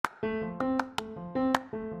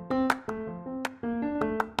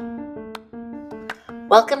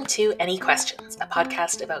Welcome to Any Questions, a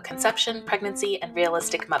podcast about conception, pregnancy, and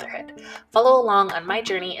realistic motherhood. Follow along on my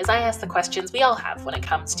journey as I ask the questions we all have when it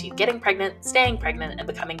comes to getting pregnant, staying pregnant, and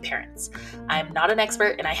becoming parents. I'm not an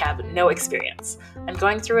expert and I have no experience. I'm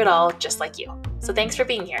going through it all just like you. So thanks for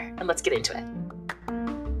being here, and let's get into it.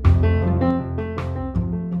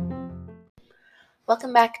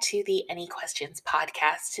 Welcome back to the Any Questions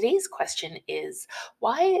podcast. Today's question is,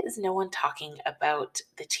 why is no one talking about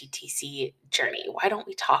the TTC journey? Why don't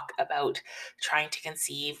we talk about trying to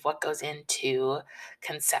conceive, what goes into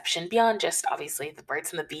conception beyond just obviously the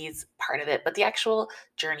birds and the bees part of it, but the actual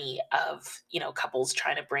journey of, couples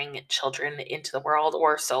trying to bring children into the world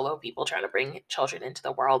or solo people trying to bring children into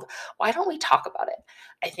the world? Why don't we talk about it?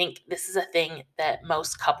 I think this is a thing that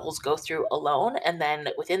most couples go through alone, and then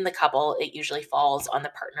within the couple, it usually falls on the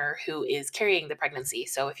partner who is carrying the pregnancy.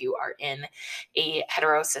 So if you are in a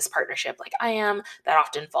hetero-cis partnership like I am, that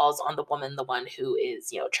often falls on the woman, the one who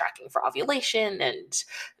is, tracking for ovulation and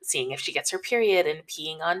seeing if she gets her period and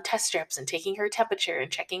peeing on test strips and taking her temperature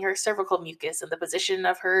and checking her cervical mucus and the position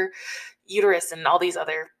of her uterus and all these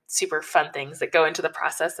other super fun things that go into the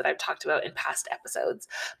process that I've talked about in past episodes.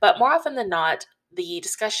 But more often than not, the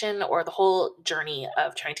discussion or the whole journey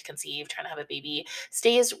of trying to conceive, trying to have a baby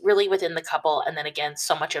stays really within the couple. And then again,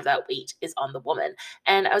 so much of that weight is on the woman.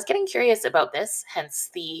 And I was getting curious about this, hence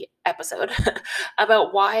the episode,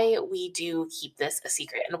 about why we do keep this a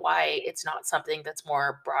secret and why it's not something that's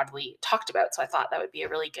more broadly talked about. So I thought that would be a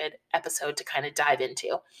really good episode to kind of dive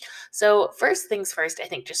into. So first things first, I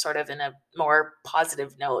think just sort of in a more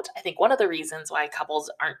positive note, I think one of the reasons why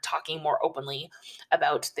couples aren't talking more openly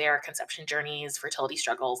about their conception journeys, fertility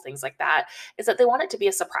struggles, things like that, is that they want it to be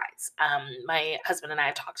a surprise. My husband and I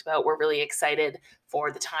have talked about, we're really excited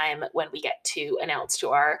for the time when we get to announce to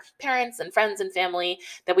our parents and friends and family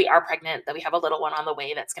that we are pregnant, that we have a little one on the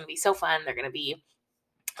way. That's going to be so fun. They're going to be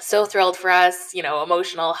so thrilled for us,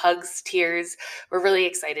 emotional hugs, tears. We're really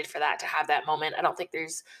excited for that, to have that moment. I don't think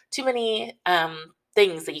there's too many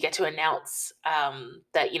things that you get to announce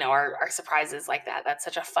that, are surprises like that. That's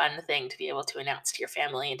such a fun thing to be able to announce to your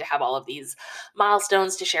family and to have all of these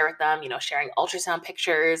milestones to share with them, sharing ultrasound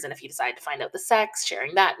pictures. And if you decide to find out the sex,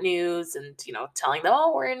 sharing that news and, telling them,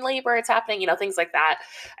 oh, we're in labor, it's happening, things like that.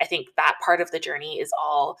 I think that part of the journey is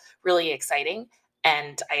all really exciting.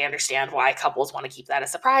 And I understand why couples want to keep that a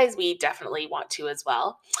surprise. We definitely want to as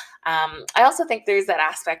well. I also think there's that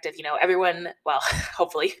aspect of, everyone, well,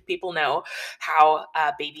 hopefully people know how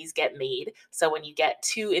babies get made. So when you get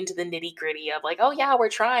too into the nitty gritty of like, oh yeah, we're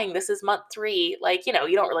trying, this is month 3, like, you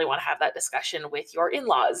don't really want to have that discussion with your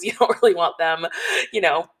in-laws. You don't really want them,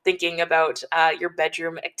 thinking about your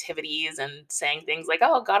bedroom activities and saying things like,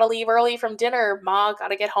 oh, gotta leave early from dinner, ma,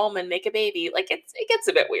 gotta get home and make a baby. Like it gets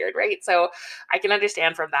a bit weird, right? So I can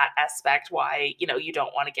understand from that aspect why, you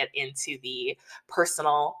don't want to get into the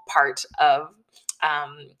personal part of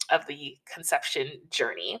the conception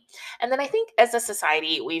journey. And then I think as a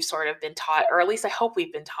society, we've sort of been taught, or at least I hope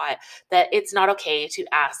we've been taught, that it's not okay to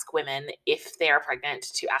ask women if they are pregnant,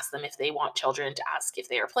 to ask them if they want children, to ask if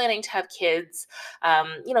they are planning to have kids.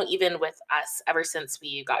 Even with us, ever since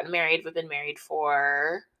we gotten married, we've been married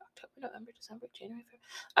for October, November, December, January,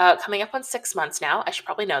 coming up on 6 months now. I should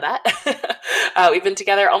probably know that. We've been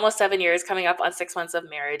together almost 7 years, coming up on 6 months of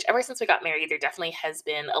marriage. Ever since we got married, there definitely has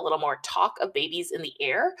been a little more talk of babies in the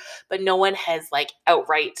air, but no one has like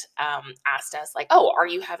outright asked us like, oh, are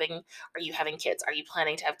you having kids? Are you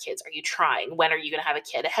planning to have kids? Are you trying? When are you going to have a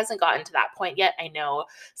kid? It hasn't gotten to that point yet. I know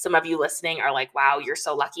some of you listening are like, wow, you're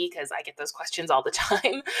so lucky, because I get those questions all the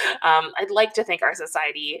time. I'd like to think our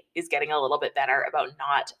society is getting a little bit better about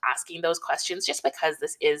not asking those questions, just because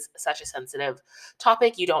this is such a sensitive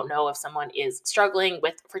topic. You don't know if someone is struggling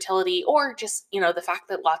with fertility, or just, the fact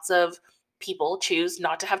that lots of people choose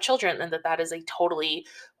not to have children, and that is a totally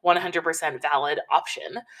 100% valid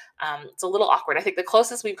option. It's a little awkward. I think the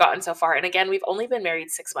closest we've gotten so far, and again, we've only been married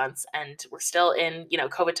 6 months and we're still in,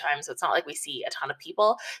 COVID time. So it's not like we see a ton of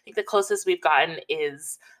people. I think the closest we've gotten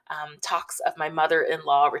is talks of my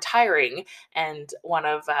mother-in-law retiring, and one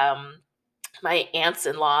of my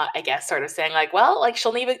aunts-in-law, I guess, sort of saying like, well, like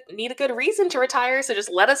she'll need a good reason to retire, so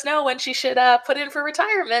just let us know when she should put in for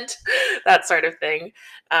retirement, that sort of thing.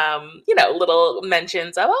 Little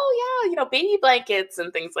mentions of, oh yeah, baby blankets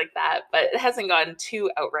and things like that, but it hasn't gone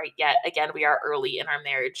too outright yet. Again, we are early in our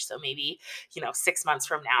marriage, so maybe 6 months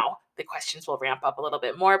from now the questions will ramp up a little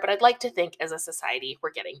bit more, but I'd like to think as a society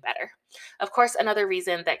we're getting better. Of course, another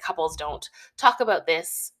reason that couples don't talk about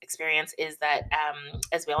this experience is that,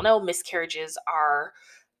 as we all know, miscarriages are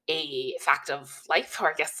a fact of life, or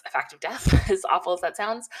I guess a fact of death, as awful as that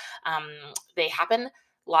sounds. Um, they happen.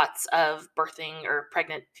 Lots of birthing or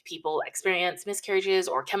pregnant people experience miscarriages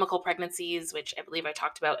or chemical pregnancies, which I believe I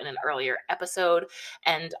talked about in an earlier episode.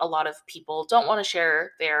 And a lot of people don't want to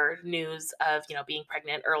share their news of, being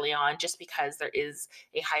pregnant early on, just because there is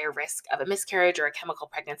a higher risk of a miscarriage or a chemical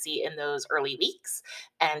pregnancy in those early weeks.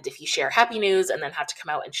 And if you share happy news and then have to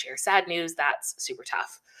come out and share sad news, that's super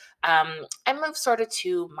tough. I'm of sort of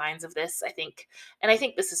two minds of this, I think. And I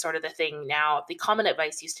think this is sort of the thing now. The common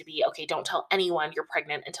advice used to be, okay, don't tell anyone you're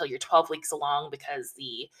pregnant until you're 12 weeks along, because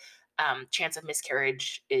the chance of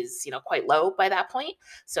miscarriage is, quite low by that point.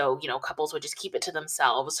 So, couples would just keep it to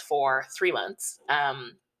themselves for 3 months.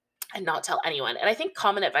 And not tell anyone. And I think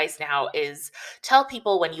common advice now is tell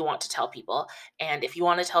people when you want to tell people. And if you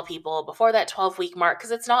want to tell people before that 12-week mark,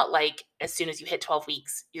 because it's not like as soon as you hit 12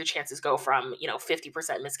 weeks, your chances go from,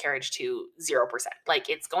 50% miscarriage to 0%. Like,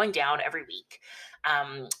 it's going down every week.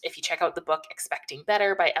 If you check out the book Expecting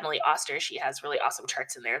Better by Emily Oster, she has really awesome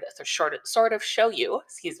charts in there that sort of show you,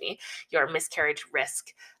 your miscarriage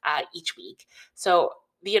risk each week. So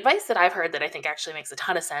the advice that I've heard that I think actually makes a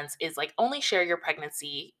ton of sense is, like, only share your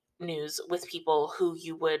pregnancy news with people who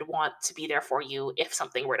you would want to be there for you if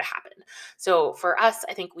something were to happen. So for us,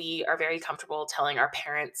 I think we are very comfortable telling our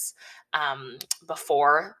parents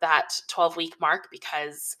before that 12-week mark,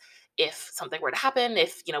 because if something were to happen,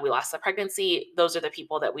 if we lost the pregnancy, those are the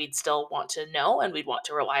people that we'd still want to know, and we'd want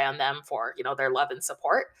to rely on them for their love and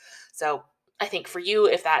support. So I think for you,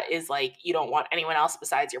 if that is like you don't want anyone else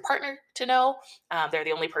besides your partner to know, they're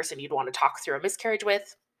the only person you'd want to talk through a miscarriage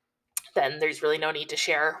with, then there's really no need to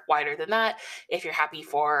share wider than that. If you're happy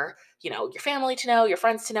for, your family to know, your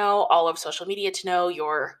friends to know, all of social media to know,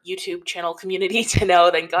 your YouTube channel community to know,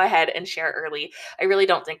 then go ahead and share early. I really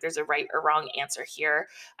don't think there's a right or wrong answer here.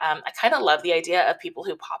 I kind of love the idea of people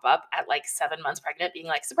who pop up at like 7 months pregnant being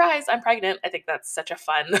like, surprise, I'm pregnant. I think that's such a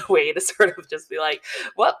fun way to sort of just be like,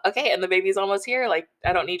 well, okay, and the baby's almost here. Like,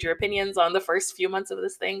 I don't need your opinions on the first few months of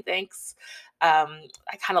this thing. Thanks.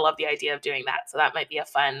 I kind of love the idea of doing that. So that might be a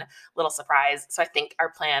fun little surprise. So I think our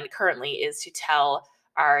plan currently is to tell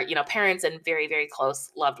our, parents and very, very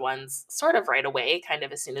close loved ones sort of right away, kind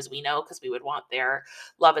of as soon as we know, because we would want their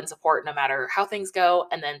love and support no matter how things go.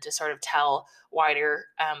 And then to sort of tell wider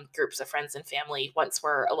groups of friends and family once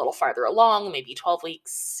we're a little farther along, maybe 12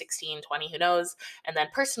 weeks, 16, 20, who knows. And then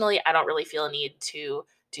personally, I don't really feel a need to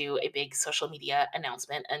do a big social media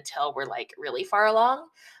announcement until we're like really far along.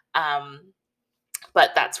 Um,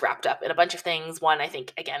 but that's wrapped up in a bunch of things. One, I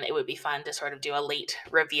think, again, it would be fun to sort of do a late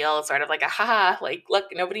reveal, sort of like a haha, like, look,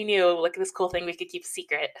 nobody knew. Look at this cool thing we could keep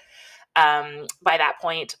secret. By that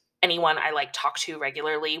point, anyone I like talk to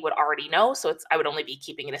regularly would already know. So I would only be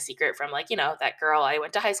keeping it a secret from, like, that girl I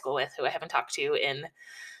went to high school with who I haven't talked to in,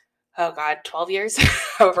 oh God, 12 years,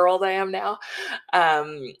 however old I am now.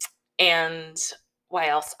 Um, and why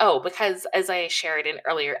else? Oh, because as I shared in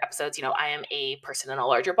earlier episodes, I am a person in a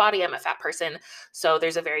larger body. I'm a fat person. So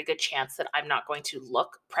there's a very good chance that I'm not going to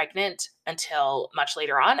look pregnant until much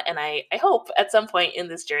later on. And I hope at some point in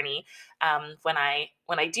this journey, when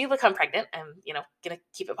I do become pregnant, I'm, going to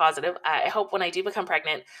keep it positive. I hope when I do become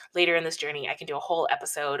pregnant later in this journey, I can do a whole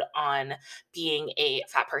episode on being a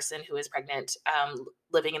fat person who is pregnant,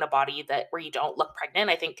 living in a body where you don't look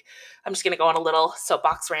pregnant. I think I'm just going to go on a little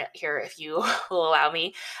soapbox rant here, if you will allow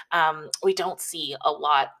me. We don't see a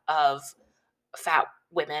lot of fat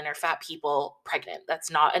women or fat people pregnant.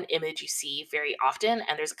 That's not an image you see very often.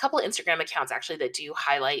 And there's a couple of Instagram accounts actually that do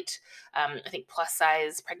highlight, I think, plus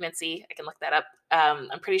size pregnancy. I can look that up.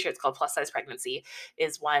 I'm pretty sure it's called plus size pregnancy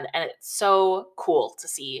is one. And it's so cool to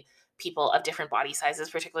see people of different body sizes,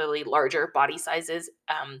 particularly larger body sizes,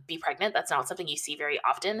 be pregnant. That's not something you see very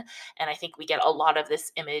often. And I think we get a lot of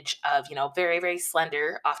this image of, very, very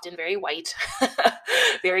slender, often very white,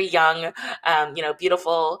 very young,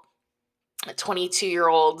 beautiful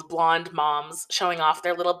 22-year-old blonde moms showing off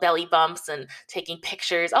their little belly bumps and taking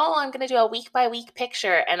pictures. Oh, I'm going to do a week by week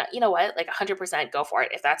picture. And you know what? Like, 100% go for it.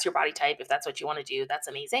 If that's your body type, if that's what you want to do, that's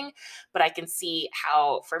amazing. But I can see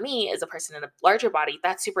how, for me, as a person in a larger body,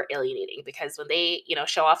 that's super alienating, because when they,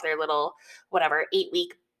 show off their little, whatever,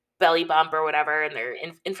 8-week belly bump or whatever, and they're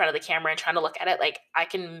in front of the camera and trying to look at it, like,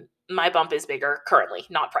 my bump is bigger currently,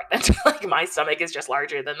 not pregnant. Like, my stomach is just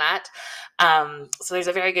larger than that. So there's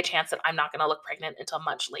a very good chance that I'm not going to look pregnant until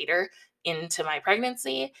much later into my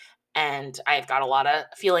pregnancy. And I've got a lot of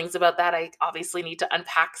feelings about that. I obviously need to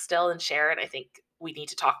unpack still and share. And I think we need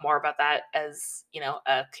to talk more about that as,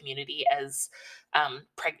 a community, as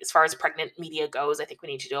far as pregnant media goes. I think we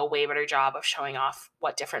need to do a way better job of showing off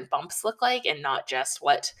what different bumps look like, and not just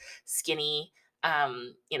what skinny,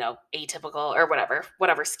 atypical or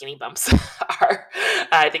whatever skinny bumps are.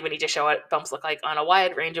 I think we need to show what bumps look like on a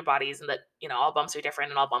wide range of bodies, and that, all bumps are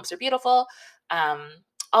different and all bumps are beautiful. Um,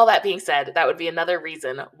 all that being said, that would be another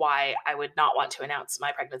reason why I would not want to announce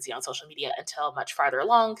my pregnancy on social media until much farther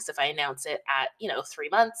along. Because if I announce it at, 3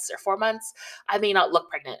 months or 4 months, I may not look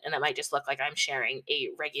pregnant and it might just look like I'm sharing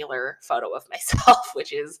a regular photo of myself,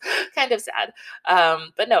 which is kind of sad.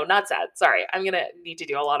 But no, not sad. Sorry. I'm going to need to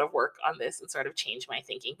do a lot of work on this and sort of change my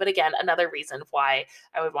thinking. But again, another reason why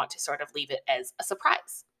I would want to sort of leave it as a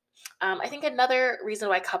surprise. I think another reason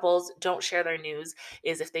why couples don't share their news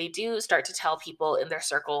is if they do start to tell people in their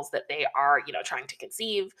circles that they are, trying to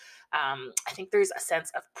conceive. I think there's a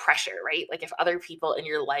sense of pressure, right? Like if other people in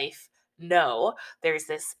your life know, there's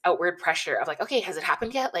this outward pressure of like, okay, has it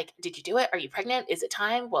happened yet? Like, did you do it? Are you pregnant? Is it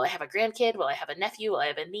time? Will I have a grandkid? Will I have a nephew? Will I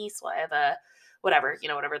have a niece? Will I have a whatever,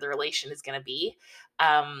 whatever the relation is going to be?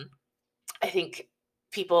 Um, I think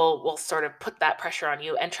people will sort of put that pressure on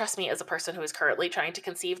you. And trust me, as a person who is currently trying to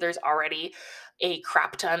conceive, there's already a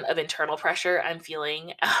crap ton of internal pressure I'm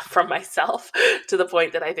feeling from myself to the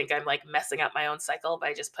point that I think I'm like messing up my own cycle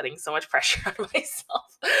by just putting so much pressure on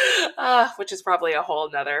myself, which is probably a whole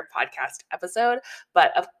nother podcast episode.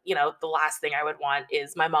 But, the last thing I would want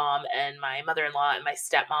is my mom and my mother-in-law and my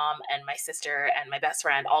stepmom and my sister and my best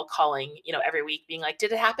friend all calling, every week being like,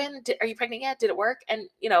 did it happen? Are you pregnant yet? Did it work? And,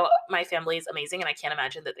 my family is amazing and I can't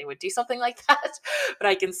imagine that they would do something like that. But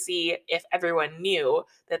I can see if everyone knew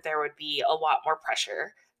that there would be a lot more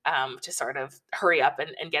pressure to sort of hurry up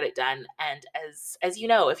and get it done. And as you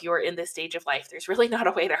know, if you're in this stage of life, there's really not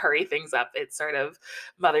a way to hurry things up. It's sort of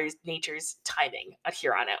Mother Nature's timing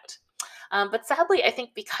here on out. But sadly, I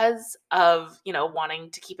think because of,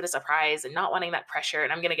 wanting to keep it a surprise and not wanting that pressure,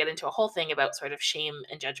 and I'm going to get into a whole thing about sort of shame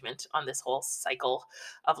and judgment on this whole cycle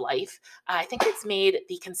of life, I think it's made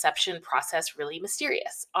the conception process really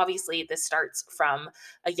mysterious. Obviously, this starts from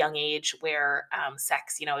a young age where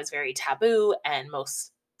sex, is very taboo, and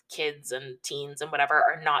most kids and teens and whatever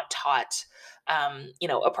are not taught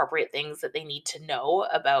appropriate things that they need to know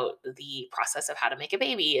about the process of how to make a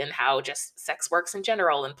baby and how just sex works in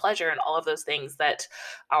general and pleasure and all of those things that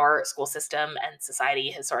our school system and society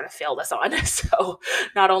has sort of failed us on. So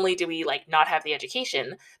not only do we like not have the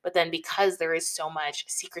education, but then because there is so much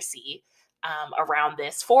secrecy around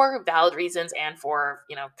this for valid reasons and for,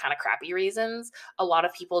 kind of crappy reasons, a lot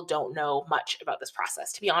of people don't know much about this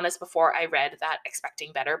process. To be honest, before I read that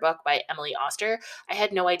Expecting Better book by Emily Oster, I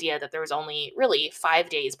had no idea that there was only really 5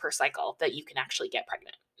 days per cycle that you can actually get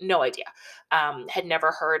pregnant. No idea. Had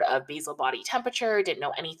never heard of basal body temperature, didn't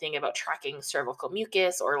know anything about tracking cervical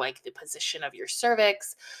mucus or like the position of your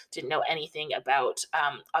cervix, didn't know anything about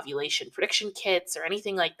ovulation prediction kits or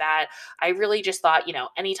anything like that. I really just thought,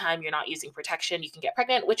 anytime you're not using protection, you can get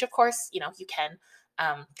pregnant, which of course, you can.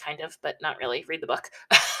 Kind of, but not really. Read the book.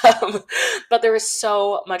 But there was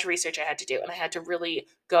so much research I had to do, and I had to really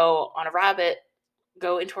go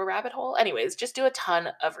into a rabbit hole. Anyways, just do a ton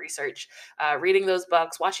of research, reading those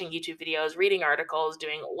books, watching YouTube videos, reading articles,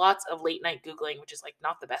 doing lots of late night Googling, which is like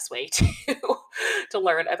not the best way to to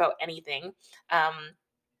learn about anything. Um,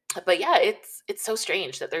 but yeah, it's so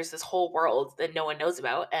strange that there's this whole world that no one knows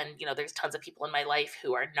about, and there's tons of people in my life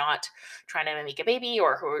who are not trying to make a baby,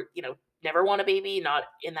 or who never want a baby, not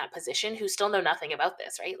in that position, who still know nothing about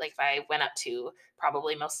this, right? Like if I went up to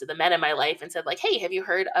probably most of the men in my life and said like, hey, have you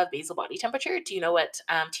heard of basal body temperature? Do you know what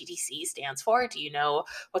TTC stands for? Do you know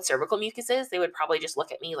what cervical mucus is? They would probably just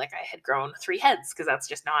look at me like I had grown 3 heads, because that's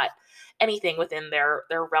just not anything within their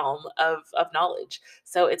realm of knowledge.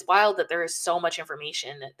 So it's wild that there is so much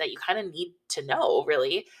information that you kind of need to know,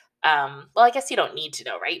 really. Well, I guess you don't need to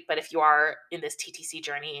know, right? But if you are in this TTC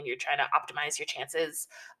journey and you're trying to optimize your chances,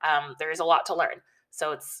 there is a lot to learn.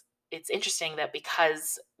 So it's interesting that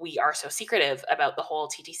because we are so secretive about the whole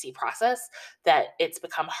TTC process, that it's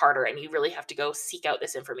become harder and you really have to go seek out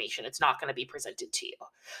this information. It's not going to be presented to you.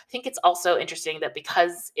 I think it's also interesting that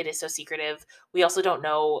because it is so secretive, we also don't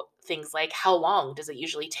know things like how long does it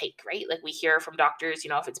usually take, right? Like we hear from doctors,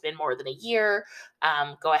 if it's been more than a year,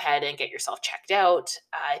 go ahead and get yourself checked out.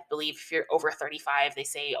 I believe if you're over 35, they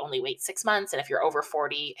say only wait 6 months. And if you're over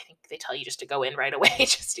 40, I think they tell you just to go in right away,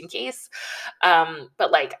 just in case.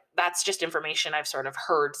 But like, that's just information I've sort of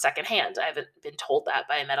heard secondhand. I haven't been told that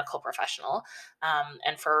by a medical professional.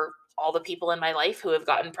 And for all the people in my life who have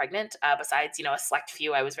gotten pregnant, besides, a select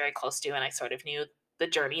few I was very close to, and I sort of knew the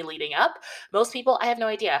journey leading up, most people, I have no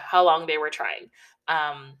idea how long they were trying.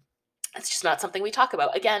 It's just not something we talk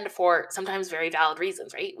about. Again, for sometimes very valid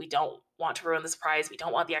reasons, right? We don't want to ruin the surprise. We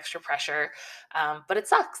don't want the extra pressure. But it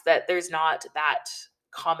sucks that there's not that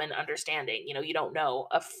common understanding. You don't know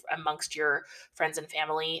amongst your friends and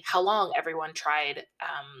family how long everyone tried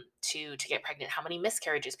to get pregnant, how many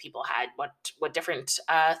miscarriages people had, what different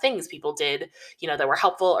things people did, that were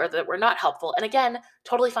helpful or that were not helpful. And again,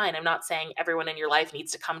 totally fine. I'm not saying everyone in your life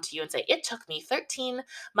needs to come to you and say, it took me 13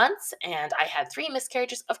 months and I had 3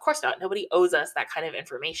 miscarriages. Of course not. Nobody owes us that kind of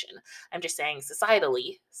information. I'm just saying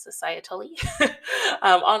societally,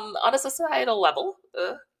 on a societal level,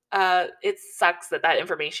 it sucks that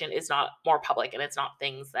information is not more public and it's not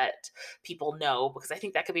things that people know, because I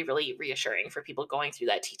think that could be really reassuring for people going through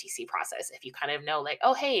that TTC process. If you kind of know, like,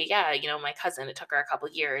 oh, hey, yeah, my cousin, it took her a couple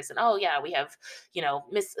of years, and oh, yeah, we have,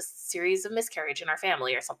 a series of miscarriage in our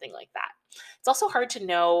family or something like that. It's also hard to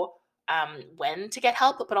know when to get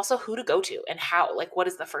help, but also who to go to and how. Like, what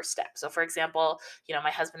is the first step? So, for example,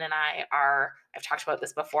 my husband and I I've talked about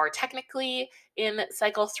this before, technically in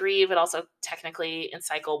cycle 3, but also technically in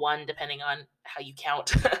cycle 1, depending on how you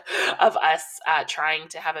count, of us trying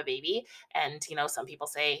to have a baby. And, some people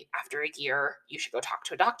say after a year, you should go talk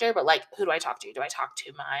to a doctor, but like, who do I talk to? Do I talk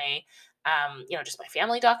to my just my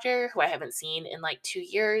family doctor who I haven't seen in like 2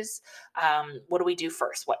 years? What do we do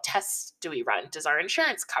first? What tests do we run? Does our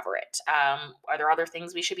insurance cover it? Are there other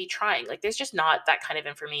things we should be trying? Like, there's just not that kind of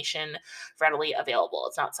information readily available.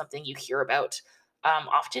 It's not something you hear about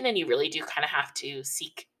often, and you really do kind of have to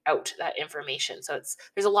seek out that information. So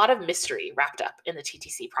there's a lot of mystery wrapped up in the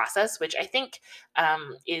TTC process, which I think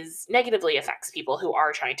is negatively affects people who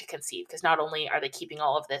are trying to conceive, because not only are they keeping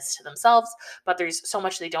all of this to themselves, but there's so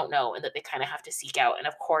much they don't know and that they kind of have to seek out. And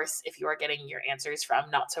of course, if you are getting your answers from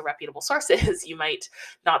not so reputable sources, you might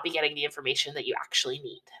not be getting the information that you actually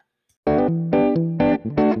need.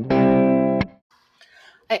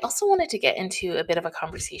 I also wanted to get into a bit of a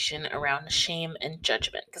conversation around shame and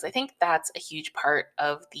judgment, because I think that's a huge part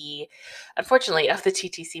of unfortunately, of the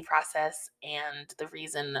TTC process, and the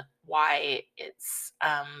reason why it's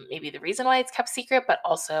maybe the reason why it's kept secret, but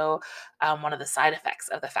also one of the side effects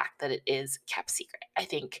of the fact that it is kept secret.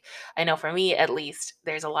 I know for me at least,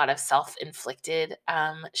 there's a lot of self inflicted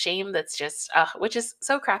shame that's just, which is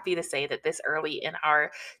so crappy to say that this early in our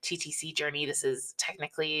TTC journey. This is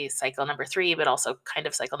technically cycle number 3, but also kind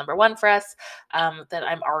of cycle number 1 for us. That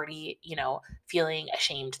I'm already, feeling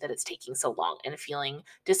ashamed that it's taking so long, and feeling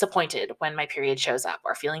disappointed when my period shows up,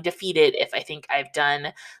 or feeling defeated if I think I've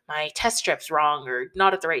done my test strips wrong or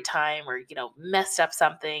not at the right time, or, messed up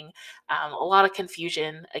something. A lot of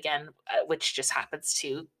confusion, again, which just happens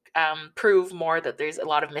to prove more that there's a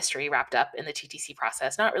lot of mystery wrapped up in the TTC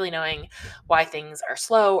process, not really knowing why things are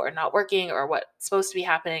slow or not working, or what's supposed to be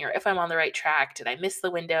happening, or if I'm on the right track. Did I miss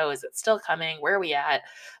the window? Is it still coming? Where are we at?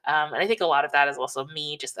 And I think a lot of that is also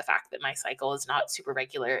me, just the fact that my cycle is not super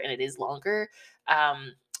regular and it is longer.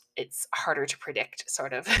 It's harder to predict,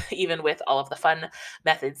 sort of, even with all of the fun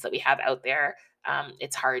methods that we have out there.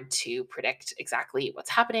 It's hard to predict exactly what's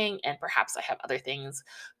happening, and perhaps I have other things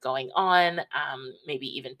going on, maybe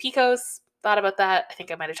even PCOS. Thought about that. I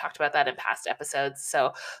think I might have talked about that in past episodes.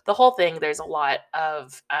 So the whole thing, there's a lot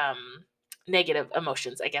of negative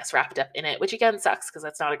emotions, I guess, wrapped up in it, which again sucks, because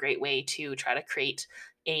that's not a great way to try to create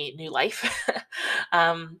a new life.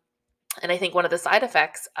 um, and I think one of the side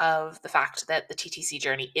effects of the fact that the TTC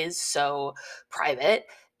journey is so private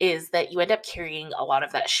is that you end up carrying a lot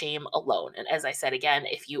of that shame alone. And as I said, again,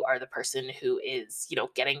 if you are the person who is,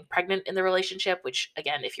 getting pregnant in the relationship, which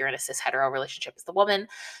again, if you're in a cis hetero relationship as the woman,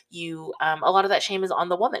 a lot of that shame is on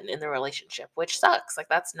the woman in the relationship, which sucks. Like,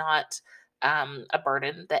 that's not a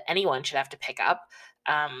burden that anyone should have to pick up.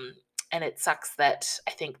 And it sucks that,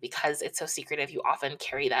 I think, because it's so secretive, you often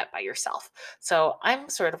carry that by yourself. So I'm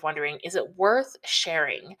sort of wondering, is it worth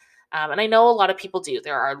sharing? And I know a lot of people do.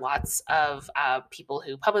 There are lots of people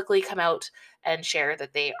who publicly come out and share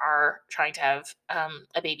that they are trying to have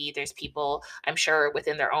a baby. There's people, I'm sure,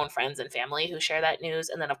 within their own friends and family who share that news.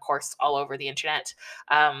 And then, of course, all over the internet.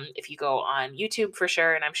 If you go on YouTube, for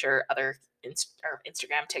sure, and I'm sure other or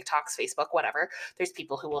Instagram, TikToks, Facebook, whatever, there's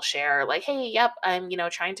people who will share like, hey, yep, I'm,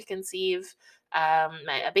 trying to conceive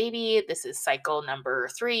a baby. This is cycle number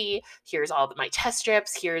 3. Here's all my test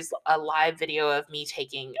strips. Here's a live video of me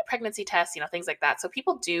taking a pregnancy test, things like that. So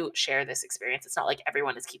people do share this experience. It's not like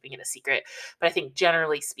everyone is keeping it a secret, but I think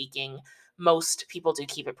generally speaking, most people do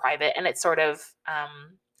keep it private, and it's sort of,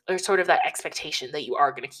 there's sort of that expectation that you are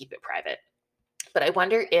going to keep it private. But I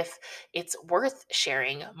wonder if it's worth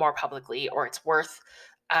sharing more publicly, or it's worth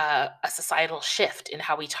a societal shift in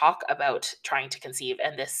how we talk about trying to conceive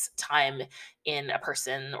and this time in a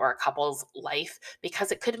person or a couple's life,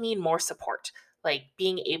 because it could mean more support. like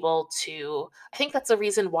being able to, I think that's a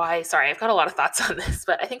reason why, sorry, I've got a lot of thoughts on this,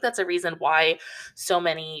 but I think that's a reason why so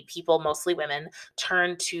many people, mostly women,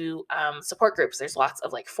 turn to support groups. There's lots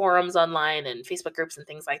of like forums online and Facebook groups and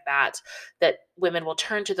things like that women will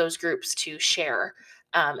turn to those groups to share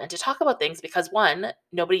and to talk about things, because one,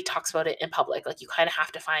 nobody talks about it in public. Like you kind of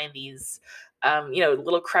have to find these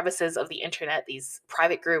little crevices of the internet, these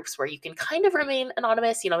private groups where you can kind of remain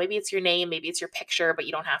anonymous. Maybe it's your name, maybe it's your picture, but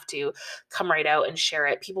you don't have to come right out and share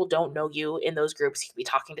it. People don't know you in those groups. You could be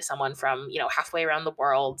talking to someone from, halfway around the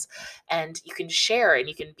world, and you can share and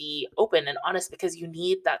you can be open and honest, because you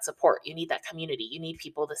need that support. You need that community. You need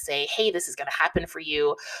people to say, hey, this is going to happen for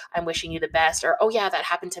you. I'm wishing you the best. Or, oh, yeah, that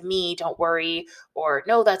happened to me. Don't worry. Or,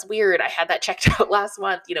 no, that's weird. I had that checked out last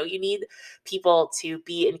month. You need people to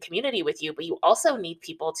be in community with you, but you also need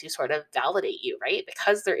people to sort of validate you, right?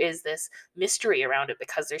 Because there is this mystery around it,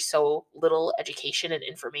 because there's so little education and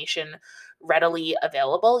information readily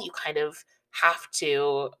available, you kind of have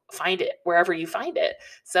to find it wherever you find it.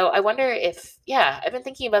 So I wonder if, yeah, I've been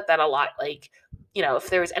thinking about that a lot. Like, if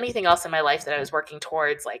there was anything else in my life that I was working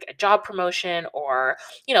towards, like a job promotion or,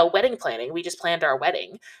 wedding planning. We just planned our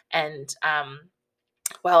wedding. And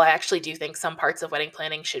well, I actually do think some parts of wedding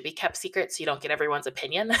planning should be kept secret so you don't get everyone's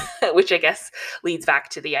opinion, which I guess leads back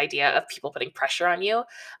to the idea of people putting pressure on you.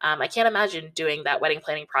 I can't imagine doing that wedding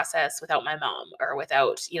planning process without my mom, or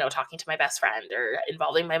without, talking to my best friend, or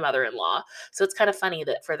involving my mother-in-law. So it's kind of funny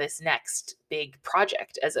that for this next big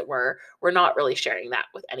project, as it were, we're not really sharing that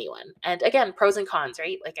with anyone. And again, pros and cons,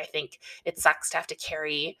 right? Like, I think it sucks to have to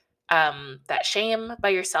carry that shame by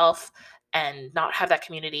yourself and not have that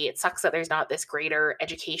community. It sucks that there's not this greater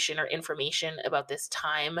education or information about this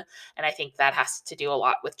time. And I think that has to do a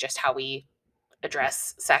lot with just how we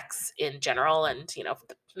address sex in general. And,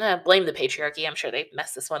 blame the patriarchy. I'm sure they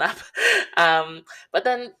messed this one up. But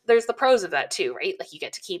then there's the pros of that too, right? Like, you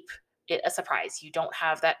get to keep it a surprise. You don't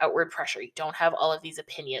have that outward pressure. You don't have all of these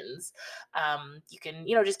opinions. You can,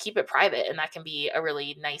 just keep it private. And that can be a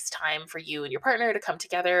really nice time for you and your partner to come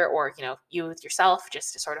together, or, you with yourself,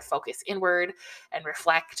 just to sort of focus inward and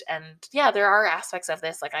reflect. And yeah, there are aspects of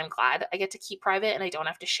this. Like, I'm glad I get to keep private and I don't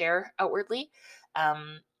have to share outwardly.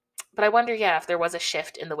 Um, but I wonder, yeah, if there was a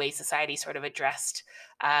shift in the way society sort of addressed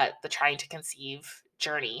the trying to conceive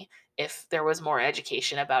journey, if there was more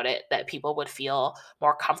education about it, that people would feel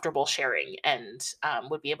more comfortable sharing, and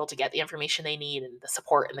would be able to get the information they need and the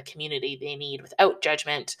support and the community they need without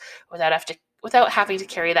judgment, without having to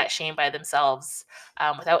carry that shame by themselves,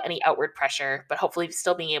 without any outward pressure, but hopefully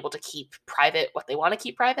still being able to keep private what they want to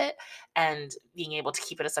keep private, and being able to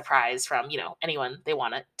keep it a surprise from, anyone they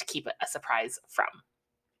want to keep it a surprise from.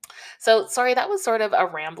 So sorry, that was sort of a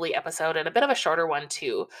rambly episode and a bit of a shorter one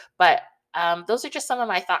too. But those are just some of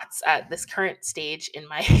my thoughts at this current stage in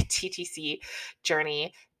my TTC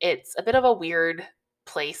journey. It's a bit of a weird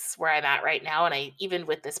place where I'm at right now. And even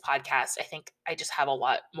with this podcast, I think I just have a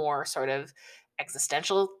lot more sort of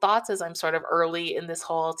existential thoughts as I'm sort of early in this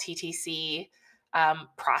whole TTC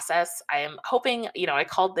process. I am hoping, I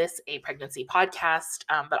called this a pregnancy podcast,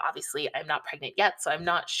 but obviously I'm not pregnant yet. So I'm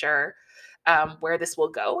not sure where this will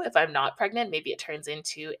go if I'm not pregnant. Maybe it turns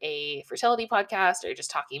into a fertility podcast, or just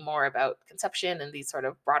talking more about conception and these sort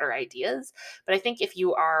of broader ideas. But I think if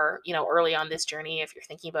you are, early on this journey, if you're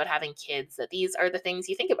thinking about having kids, that these are the things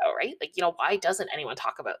you think about, right? Like, why doesn't anyone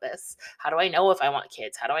talk about this? How do I know if I want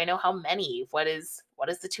kids? How do I know how many? What is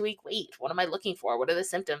the 2-week wait? What am I looking for? What are the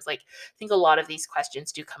symptoms? Like, I think a lot of these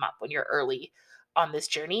questions do come up when you're early on this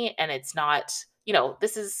journey. And it's not,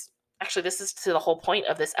 this is to the whole point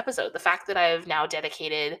of this episode. The fact that I've now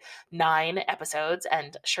dedicated 9 episodes,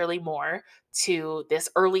 and surely more, to this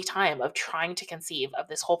early time of trying to conceive, of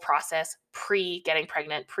this whole process pre getting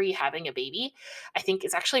pregnant, pre having a baby, I think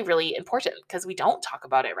is actually really important, because we don't talk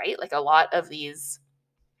about it, right? Like, a lot of these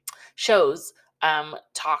shows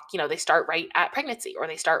talk, they start right at pregnancy, or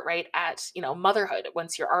they start right at, motherhood,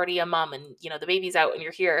 once you're already a mom and, the baby's out and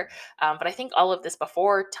you're here. But I think all of this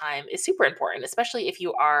before time is super important, especially if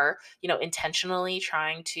you are, intentionally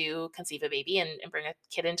trying to conceive a baby and bring a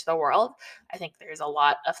kid into the world. I think there's a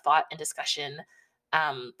lot of thought and discussion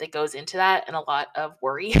that goes into that, and a lot of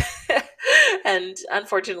worry and,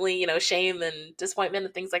 unfortunately, shame and disappointment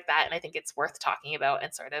and things like that. And I think it's worth talking about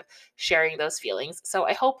and sort of sharing those feelings. So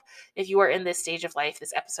I hope, if you are in this stage of life,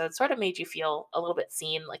 this episode sort of made you feel a little bit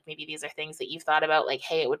seen. Like, maybe these are things that you've thought about, like,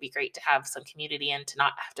 hey, it would be great to have some community and to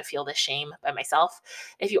not have to feel this shame by myself.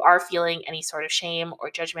 If you are feeling any sort of shame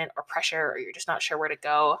or judgment or pressure, or you're just not sure where to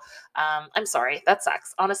go, I'm sorry, that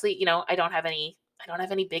sucks. Honestly, I don't have any I don't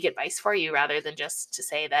have any big advice for you rather than just to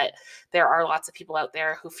say that there are lots of people out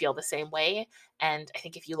there who feel the same way. And I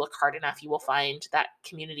think if you look hard enough, you will find that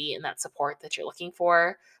community and that support that you're looking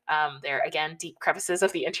for. There, again, deep crevices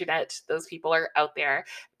of the internet, those people are out there.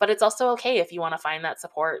 But it's also okay if you want to find that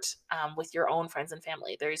support with your own friends and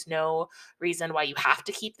family. There's no reason why you have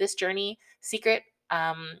to keep this journey secret.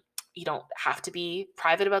 You don't have to be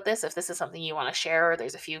private about this. If this is something you want to share, or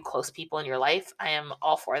there's a few close people in your life, I am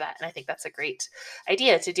all for that. And I think that's a great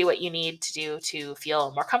idea to do what you need to do to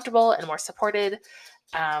feel more comfortable and more supported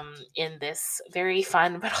in this very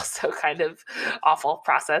fun, but also kind of awful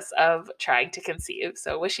process of trying to conceive.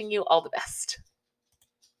 So, wishing you all the best.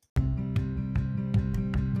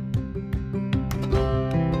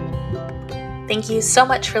 Thank you so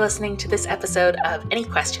much for listening to this episode of Any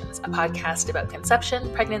Questions, a podcast about conception,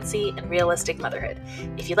 pregnancy, and realistic motherhood.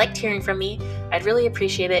 If you liked hearing from me, I'd really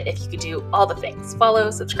appreciate it if you could do all the things: follow,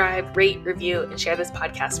 subscribe, rate, review, and share this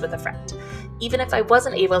podcast with a friend. Even if I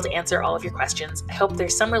wasn't able to answer all of your questions, I hope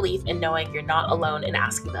there's some relief in knowing you're not alone in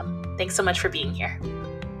asking them. Thanks so much for being here.